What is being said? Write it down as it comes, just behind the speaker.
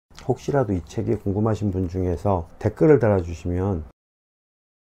혹시라도 이 책이 궁금하신 분 중에서 댓글을 달아주시면.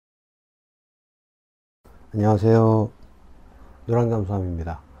 안녕하세요,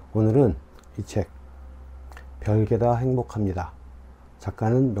 노랑잠수함입니다. 오늘은 이 책 별게다 행복합니다.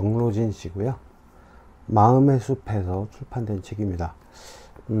 작가는 명로진 씨고요. 마음의 숲에서 출판된 책입니다.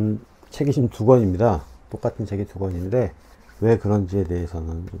 책이 지금 2권입니다. 똑같은 책이 2권인데 왜 그런지에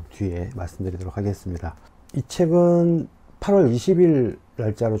대해서는 좀 뒤에 말씀드리도록 하겠습니다. 이 책은 8월 20일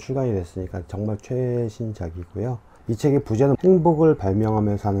날짜로 출간이 됐으니까 정말 최신작이고요. 이 책의 부제는 행복을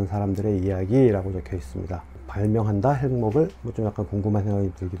발명하며 사는 사람들의 이야기라고 적혀 있습니다. 발명한다, 행복을, 좀 약간 궁금한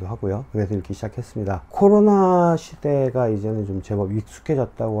생각이 들기도 하고요. 그래서 읽기 시작했습니다. 코로나 시대가 이제는 좀 제법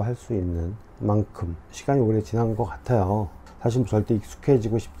익숙해졌다고 할 수 있는 만큼 시간이 오래 지난 것 같아요. 사실 절대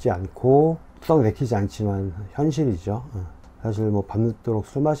익숙해지고 싶지 않고 썩 내키지 않지만 현실이죠. 사실 뭐 밤늦도록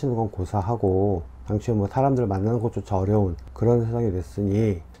술 마시는 건 고사하고 당초에 뭐 사람들 만나는 것조차 어려운 그런 세상이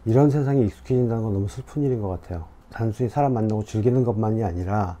됐으니 이런 세상에 익숙해진다는 건 너무 슬픈 일인 것 같아요. 단순히 사람 만나고 즐기는 것만이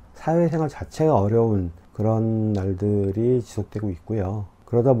아니라 사회생활 자체가 어려운 그런 날들이 지속되고 있고요.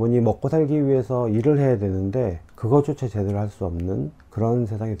 그러다 보니 먹고 살기 위해서 일을 해야 되는데 그것조차 제대로 할 수 없는 그런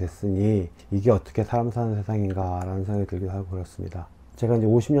세상이 됐으니 이게 어떻게 사람 사는 세상인가 라는 생각이 들기도 하고 그렇습니다. 제가 이제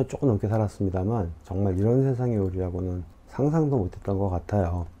 50년 조금 넘게 살았습니다만 정말 이런 세상이 오리라고는 상상도 못했던 것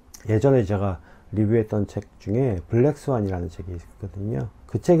같아요. 예전에 제가 리뷰했던 책 중에 블랙스완이라는 책이 있거든요.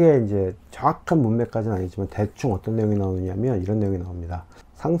 그 책에 이제 정확한 문맥까지는 아니지만 대충 어떤 내용이 나오냐면 이런 내용이 나옵니다.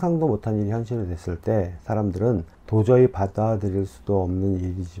 상상도 못한 일이 현실이 됐을 때 사람들은 도저히 받아들일 수도 없는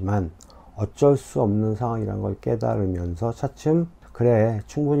일이지만 어쩔 수 없는 상황이란 걸 깨달으면서 차츰 그래,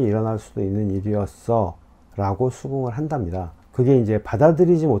 충분히 일어날 수도 있는 일이었어 라고 수긍을 한답니다. 그게 이제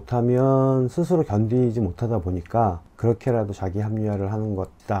받아들이지 못하면 스스로 견디지 못하다 보니까 그렇게라도 자기 합리화를 하는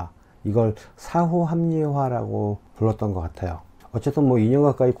것이다. 이걸 사후 합리화라고 불렀던 것 같아요. 어쨌든 뭐 2년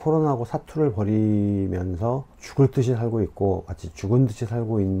가까이 코로나하고 사투를 벌이면서 죽을 듯이 살고 있고 마치 죽은 듯이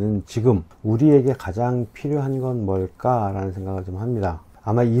살고 있는 지금 우리에게 가장 필요한 건 뭘까라는 생각을 좀 합니다.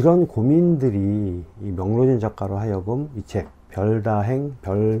 아마 이런 고민들이 이 명로진 작가로 하여금 이 책 별게다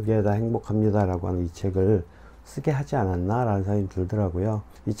행복합니다 라고 하는 이 책을 쓰게 하지 않았나 라는 생각이 들더라고요.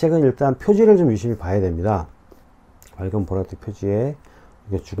 이 책은 일단 표지를 좀 유심히 봐야 됩니다. 밝은 보라색 표지에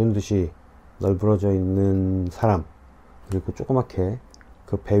이게 죽은 듯이 널브러져 있는 사람, 그리고 조그맣게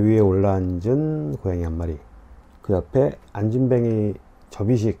그 배 위에 올라앉은 고양이 한 마리, 그 옆에 안진뱅이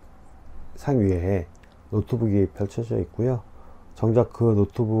접이식 상 위에 노트북이 펼쳐져 있고요. 정작 그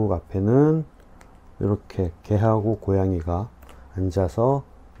노트북 앞에는 이렇게 개하고 고양이가 앉아서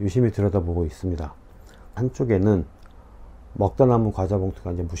유심히 들여다보고 있습니다. 한쪽에는 먹다 남은 과자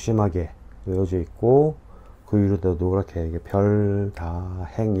봉투가 이제 무심하게 놓여져 있고 그 위로도 노랗게 이게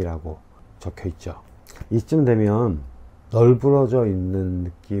별다행이라고 적혀 있죠. 이쯤 되면 널브러져 있는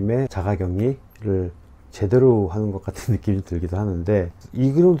느낌의 자가격리를 제대로 하는 것 같은 느낌이 들기도 하는데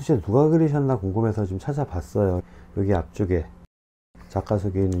이 그림 도대체 누가 그리셨나 궁금해서 좀 찾아봤어요. 여기 앞쪽에 작가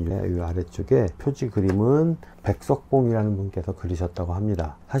소개에 있는 이 아래쪽에 표지 그림은 백석봉이라는 분께서 그리셨다고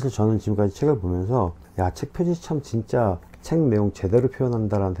합니다. 사실 저는 지금까지 책을 보면서 야, 책 표지 참 진짜 책 내용 제대로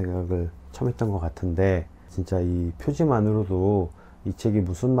표현한다라는 생각을 처음 했던 것 같은데 진짜 이 표지만으로도 이 책이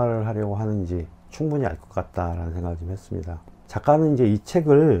무슨 말을 하려고 하는지 충분히 알 것 같다라는 생각을 좀 했습니다. 작가는 이제 이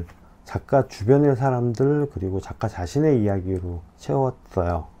책을 작가 주변의 사람들 그리고 작가 자신의 이야기로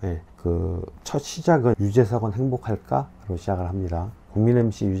채웠어요. 예, 그 첫 시작은 유재석은 행복할까?로 시작을 합니다. 국민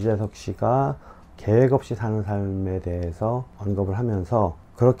MC 유재석 씨가 계획 없이 사는 삶에 대해서 언급을 하면서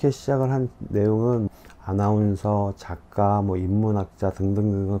그렇게 시작을 한 내용은 아나운서, 작가, 뭐 인문학자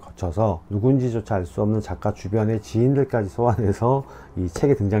등등등을 거쳐서 누군지조차 알 수 없는 작가 주변의 지인들까지 소환해서 이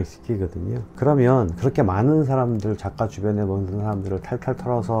책에 등장시키거든요. 그러면 그렇게 많은 사람들, 작가 주변에 모든 사람들을 탈탈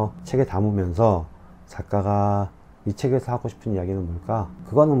털어서 책에 담으면서 작가가 이 책에서 하고 싶은 이야기는 뭘까?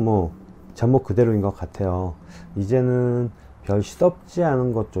 그거는 뭐 제목 그대로인 것 같아요. 이제는 별 시덥지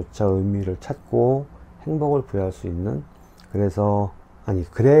않은 것조차 의미를 찾고 행복을 부여할 수 있는, 그래서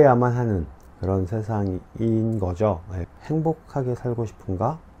그래야만 하는 그런 세상인 거죠. 행복하게 살고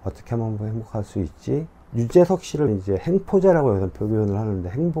싶은가? 어떻게 하면 행복할 수 있지? 유재석 씨를 이제 행포자라고 여기서 표현을 하는데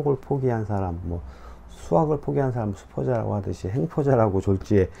행복을 포기한 사람, 뭐 수학을 포기한 사람 수포자라고 하듯이 행포자라고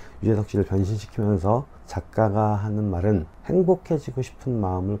졸지에 유재석 씨를 변신시키면서 작가가 하는 말은 행복해지고 싶은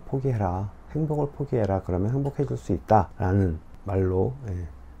마음을 포기해라. 행복을 포기해라. 그러면 행복해질 수 있다. 라는 말로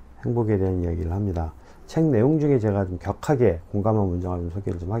행복에 대한 이야기를 합니다. 책 내용 중에 제가 좀 격하게 공감한 문장을 좀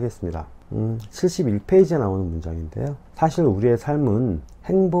소개를 좀 하겠습니다. 71페이지에 나오는 문장인데요. 사실 우리의 삶은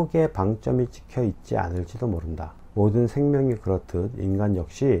행복의 방점이 찍혀 있지 않을지도 모른다. 모든 생명이 그렇듯 인간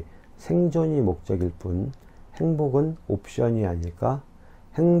역시 생존이 목적일 뿐 행복은 옵션이 아닐까?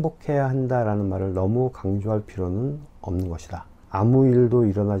 행복해야 한다라는 말을 너무 강조할 필요는 없는 것이다. 아무 일도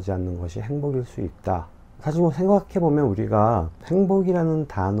일어나지 않는 것이 행복일 수 있다. 사실 뭐 생각해보면 우리가 행복이라는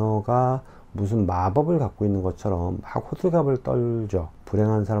단어가 무슨 마법을 갖고 있는 것처럼 막 호들갑을 떨죠.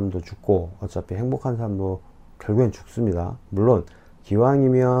 불행한 사람도 죽고 어차피 행복한 사람도 결국엔 죽습니다. 물론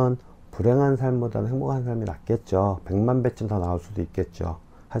기왕이면 불행한 삶보다는 행복한 삶이 낫겠죠. 100만 배쯤 더 나을 수도 있겠죠.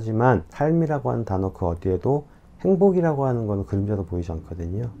 하지만 삶이라고 하는 단어 그 어디에도 행복이라고 하는 것은 그림자도 보이지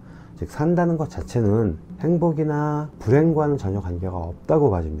않거든요. 즉 산다는 것 자체는 행복이나 불행과는 전혀 관계가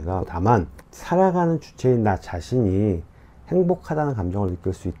없다고 봐집니다. 다만 살아가는 주체인 나 자신이 행복하다는 감정을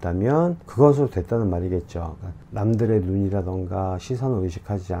느낄 수 있다면 그것으로 됐다는 말이겠죠. 남들의 눈이라던가 시선을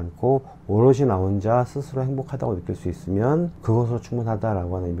의식하지 않고 오롯이 나 혼자 스스로 행복하다고 느낄 수 있으면 그것으로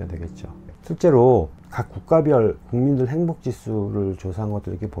충분하다라고 하는 의미가 되겠죠. 실제로 각 국가별 국민들 행복지수를 조사한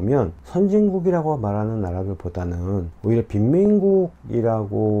것들 이렇게 보면 선진국이라고 말하는 나라들보다는 오히려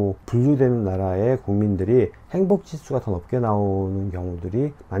빈민국이라고 분류되는 나라의 국민들이 행복지수가 더 높게 나오는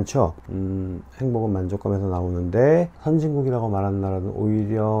경우들이 많죠. 행복은 만족감에서 나오는데 선진국이라고 말하는 나라는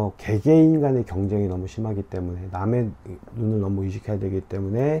오히려 개개인 간의 경쟁이 너무 심하기 때문에 남의 눈을 너무 의식해야 되기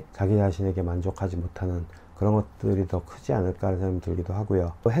때문에 자기 자신에게 만족하지 못하는 그런 것들이 더 크지 않을까 하는 생각이 들기도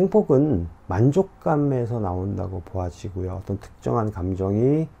하고요. 또 행복은 만족감에서 나온다고 보아지고요. 어떤 특정한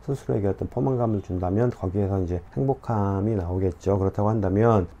감정이 스스로에게 어떤 포만감을 준다면 거기에서 이제 행복함이 나오겠죠. 그렇다고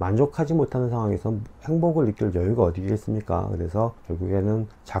한다면 만족하지 못하는 상황에서 행복을 느낄 여유가 어디 있겠습니까? 그래서 결국에는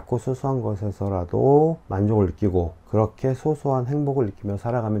작고 소소한 것에서라도 만족을 느끼고 그렇게 소소한 행복을 느끼며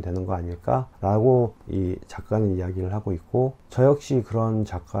살아가면 되는 거 아닐까? 라고 이 작가는 이야기를 하고 있고 저 역시 그런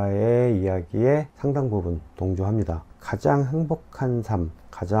작가의 이야기에 상당 부분 동조합니다. 가장 행복한 삶,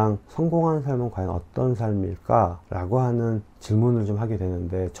 가장 성공한 삶은 과연 어떤 삶일까? 라고 하는 질문을 좀 하게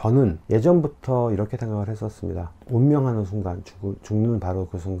되는데 저는 예전부터 이렇게 생각을 했었습니다. 운명하는 순간, 죽는 바로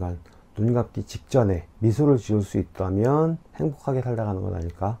그 순간 눈 감기 직전에 미소를 지을 수 있다면 행복하게 살다 가는 건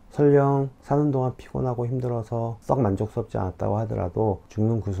아닐까? 설령 사는 동안 피곤하고 힘들어서 썩 만족스럽지 않았다고 하더라도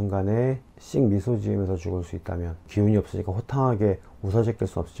죽는 그 순간에 씩 미소 지으면서 죽을 수 있다면 기운이 없으니까 호탕하게 웃어제낄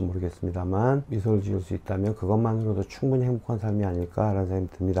수 없을지 모르겠습니다만 미소를 지을 수 있다면 그것만으로도 충분히 행복한 삶이 아닐까라는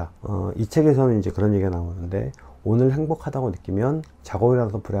생각이 듭니다. 이 책에서는 이제 그런 얘기가 나오는데 오늘 행복하다고 느끼면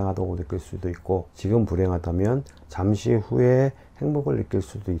자고이라도 불행하다고 느낄 수도 있고 지금 불행하다면 잠시 후에 행복을 느낄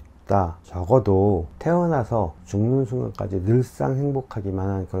수도 있다. 적어도 태어나서 죽는 순간까지 늘상 행복하기만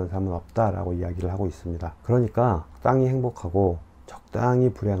한 그런 삶은 없다라고 이야기를 하고 있습니다. 그러니까 적당히 행복하고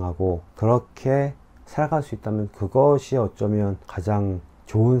적당히 불행하고 그렇게 살아갈 수 있다면 그것이 어쩌면 가장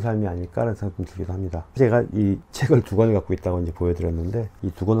좋은 삶이 아닐까라는 생각이 좀 들기도 합니다. 제가 이 책을 2권을 갖고 있다고 이제 보여드렸는데 이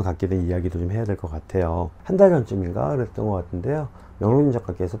 2권을 갖게 된 이야기도 좀 해야 될 것 같아요. 한 달 전쯤인가 그랬던 것 같은데요. 명로진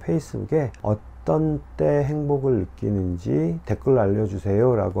작가께서 페이스북에 어떤 때 행복을 느끼는지 댓글을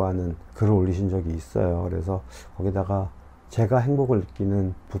알려주세요 라고 하는 글을 올리신 적이 있어요. 그래서 거기다가 제가 행복을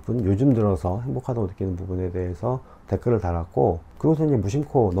느끼는 부분, 요즘 들어서 행복하다고 느끼는 부분에 대해서 댓글을 달았고 그것은 이제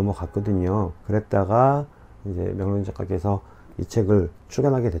무심코 넘어갔거든요. 그랬다가 이제 명로진 작가께서 이 책을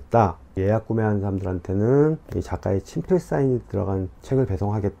출간하게 됐다. 예약 구매한 사람들한테는 이 작가의 친필 사인이 들어간 책을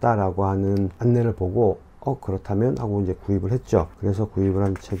배송하겠다라고 하는 안내를 보고 그렇다면 하고 이제 구입을 했죠. 그래서 구입을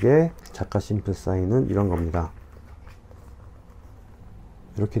한 책의 작가 친필 사인은 이런 겁니다.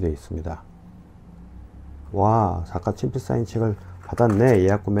 이렇게 되어 있습니다. 와, 작가 친필 사인 책을 받았네.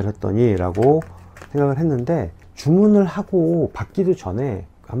 예약 구매를 했더니 라고 생각을 했는데 주문을 하고 받기도 전에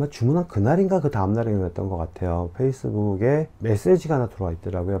아마 주문한 그날인가 그 다음날인가 그랬던 것 같아요. 페이스북에 메시지가 하나 들어와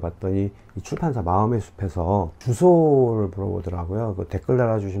있더라고요. 봤더니 이 출판사 마음의 숲에서 주소를 물어보더라고요. 그 댓글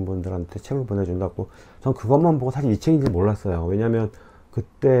달아주신 분들한테 책을 보내준다고. 전 그것만 보고 사실 이 책인지 몰랐어요. 왜냐면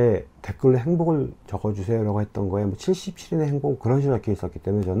그때 댓글로 행복을 적어주세요 라고 했던 거에 뭐 77인의 행복 그런 식으로 적혀 있었기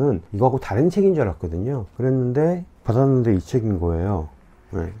때문에 저는 이거하고 다른 책인 줄 알았거든요. 그랬는데 받았는데 이 책인 거예요.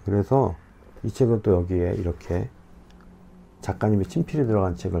 네, 그래서 이 책은 또 여기에 이렇게 작가님의 친필이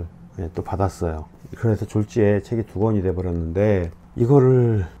들어간 책을 또 받았어요. 그래서 졸지에 책이 2권이 돼 버렸는데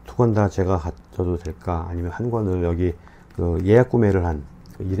이거를 2권 다 제가 가져도 될까? 아니면 한 권을 여기 그 예약 구매를 한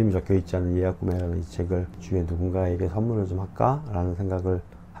이름이 적혀 있지 않은 예약 구매라는 이 책을 주위에 누군가에게 선물을 좀 할까? 라는 생각을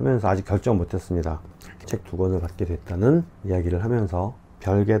하면서 아직 결정 못했습니다. 책 2권을 받게 됐다는 이야기를 하면서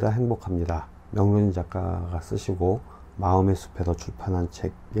별개다 행복합니다. 명로진 작가가 쓰시고 마음의 숲에서 출판한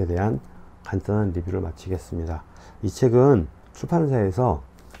책에 대한 간단한 리뷰를 마치겠습니다. 이 책은 출판사에서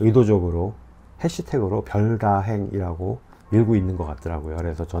의도적으로 해시태그로 별다행이라고 밀고 있는 것 같더라고요.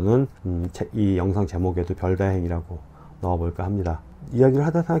 그래서 저는 이 영상 제목에도 별다행이라고 넣어볼까 합니다. 이야기를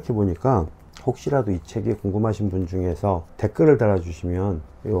하다 생각해 보니까 혹시라도 이 책이 궁금하신 분 중에서 댓글을 달아주시면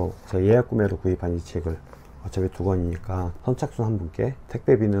제 예약 구매로 구입한 이 책을 어차피 2권이니까 선착순 한 분께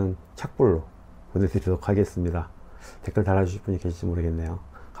택배비는 착불로 보내드리도록 하겠습니다. 댓글 달아주실 분이 계실지 모르겠네요.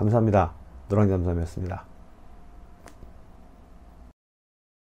 감사합니다. 노랑잠수함이었습니다.